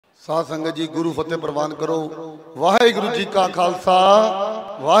साध संगत जी गुरु फतेह प्रवान करो। वाहिगुरु जी का खालसा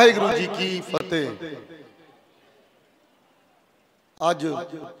वाहिगुरु जी की फतेह। अज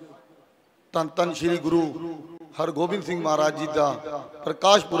धन धन श्री गुरु हरगोबिंद सिंह महाराज जी का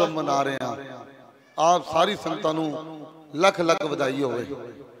प्रकाश पुरब मना रहे हैं। आप सारी संगतां नूं लख लख बधाई होवे।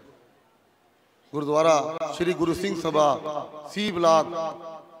 गुरुद्वारा श्री गुरु सिंह सभा सी ब्लाक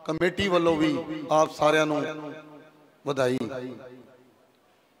कमेटी वालों भी आप सारिਆਂ ਨੂੰ ਵਧਾਈ।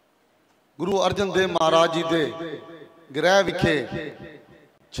 गुरु अर्जन देव महाराज जी के गृह विखे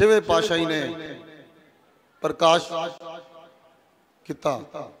छेवें पातशाही ने प्रकाश किया।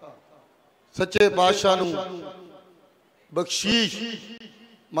 सच्चे पातशाह नूं बख्शीश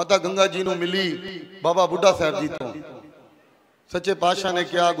माता गंगा जी नूं मिली बाबा बुढ़ा साहब जी तो। सच्चे पातशाह ने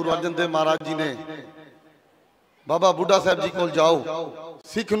कहा, गुरु अर्जन देव महाराज जी ने, बाबा बुढ़ा साहब जी को जाओ,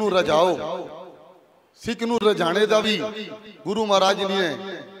 सिख नूं रजाओ। सिख नूं रजाने का भी गुरु महाराज जी ने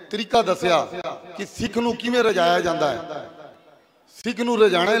तरीका दसिया कि सिख नूं किवें रजाया जाता है। सिख नूं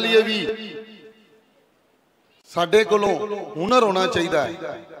रजाने लिए भी साडे कोलों हुनर होना चाहिए।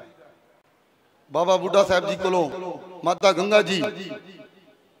 बाबा बुढ़ा साहब जी कोलों माता गंगा जी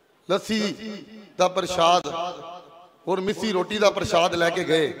लस्सी का प्रसाद और मिस्सी रोटी का प्रसाद लैके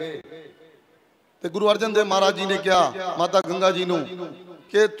गए तो गुरु अर्जन देव महाराज जी ने कहा माता गंगा जी नूं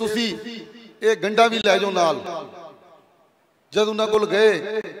कि तुसी ये गंडा भी लै जाओ नाल। जब उन्होंने कोल गए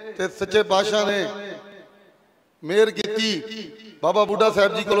तो सच्चे पातशाह ने मेहर की। बाबा बुढ़ा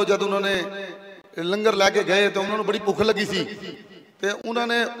साहब जी को जब उन्होंने लंगर लैके गए तो उन्होंने बड़ी भुख लगी सी। तो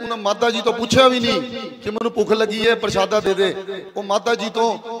उन्होंने माता जी तो पूछा भी नहीं कि मैनू भुख लगी है प्रसादा दे दे। वो माता जी तो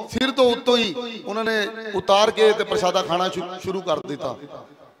सिर तो उत्तों ही उन्होंने उतार के ते प्रसादा खाना शुरू कर दिता।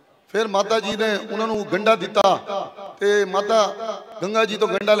 फिर माता जी ने उन्होंने गंडा दिता ते माता गंगा जी तो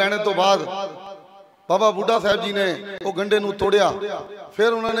गंडा लेने तो बाद बाबा बुढ़ा साहब जी ने वो गंडे नूं तोड़िया।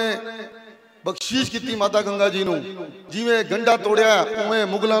 फिर उन्होंने बख्शीश की माता गंगा जी नूं। जिवें गंडा तोड़िया उवें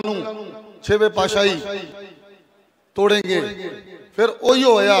मुगलों नूं छेवें पातशाही तोड़ेंगे। फिर ओही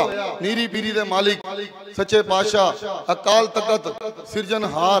होया नीरी पीरी दे मालिक सच्चे पातशाह अकाल तखत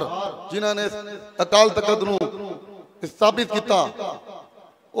सिरजनहार जिन्हां ने अकाल तखत नूं स्थापित किया।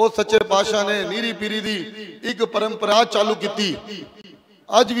 वो सच्चे पातशाह ने नीरी पीरी दी एक परंपरा चालू की।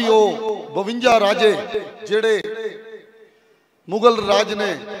 अज भी वो 52 राजे जेड़े मुगल राज ने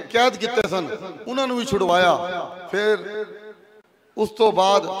कैद किए सन उन्होंने भी छुड़वाया। फिर उस तो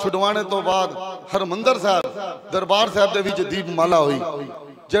बाद छुड़वाने तो बाद हरमंदर साहब दरबार साहब दे विच दीपमाला हुई।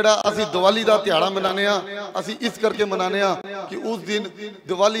 जेड़ा असी दिवाली का तिहाड़ा मनाने असी इस करके मनाने कि उस दिन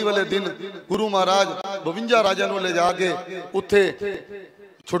दिवाली वाले दिन गुरु महाराज 52 राजा नूं ले जाके उत्थे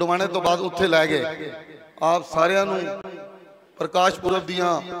छुड़वाने तो बाद उत्थे लै गए। आप सारिਆਂ ਨੂੰ प्रकाश पुरब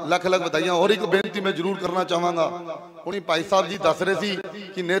दियां लख लख बधाइयां। और एक बेनती मैं जरूर करना चाहांगा। हुणी भाई साहब जी दस रहे सी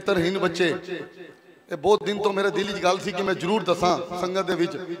कि नेत्रहीन बच्चे, ये बहुत दिन तो मेरे दिल च गल सी कि मैं जरूर दसां संगत दे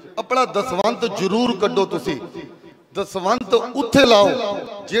विच अपना दसवंत जरूर कड्डो। तुसी दसवंत उत्थे लाओ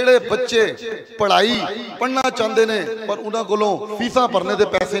जेड़े बच्चे पढ़ाई पढ़ना चाहते ने पर उन्हां कोलों फीसां भरने दे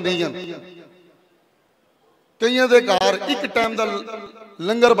पैसे नहीं हैं। कईयां दे घर एक टाइम का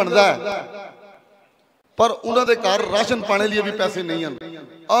लंगर बनता है पर उन्होंने घर राशन पाने लिए भी पैसे नहीं हैं।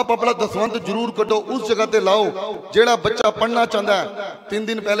 आप अपना दसवंत जरूर कटो उस जगह ते लाओ जेड़ा बच्चा पढ़ना चाहता है। 3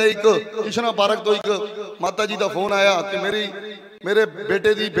 दिन पहले एक किशना पार्क तो एक माता जी का फोन आया कि मेरे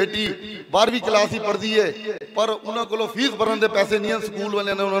बेटे की बेटी 12वीं क्लास ही पढ़ती है पर उन्होंने को फीस भरने के पैसे नहीं हैं। स्कूल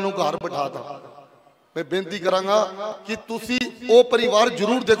वाले ने उन्होंने घर बिठाता। मैं बेनती करांगा कि तुसी वो परिवार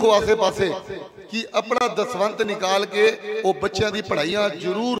जरूर देखो आसे पासे कि अपना दसवंत निकाल के वो बच्चों की पढ़ाइयां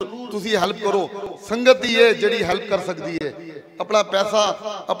जरूर तुसी हेल्प करो। संगत ही है जिहड़ी हेल्प कर सकती है। अपना पैसा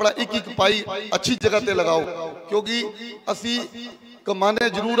अपना एक एक पाई अच्छी जगह ते लगाओ क्योंकि असी कमाने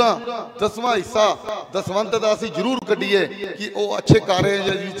जरूर हाँ। 10वां हिस्सा दसवंत का असी जरूर कढ़ीए कि वो अच्छे कार्य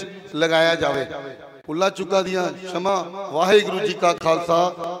लगाया जाए। भुल्ला चुका दियां क्षमा। वाहिगुरु जी का खालसा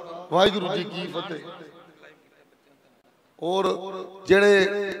वाहिगुरु जी की फतेह। और जेड़े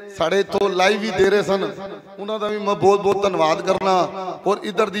साढ़े इथों लाइव भी दे रहे सन उन्होंने भी मैं बहुत बहुत धन्यवाद करना। और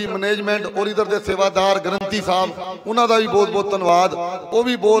इधर दी मैनेजमेंट और इधर दे सेवादार ग्रंथी साहब उन्होंने भी बहुत बहुत धन्यवाद। वो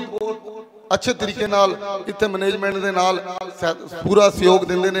भी बहुत अच्छे तरीके नाल इत्थे मैनेजमेंट दे नाल पूरा सहयोग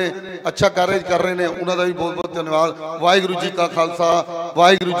देंदे ने, अच्छा कार्य कर रहे हैं। उन्होंने भी बहुत बहुत धन्यवाद। वाहिगुरु जी का खालसा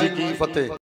वाहिगुरु जी की फतेह।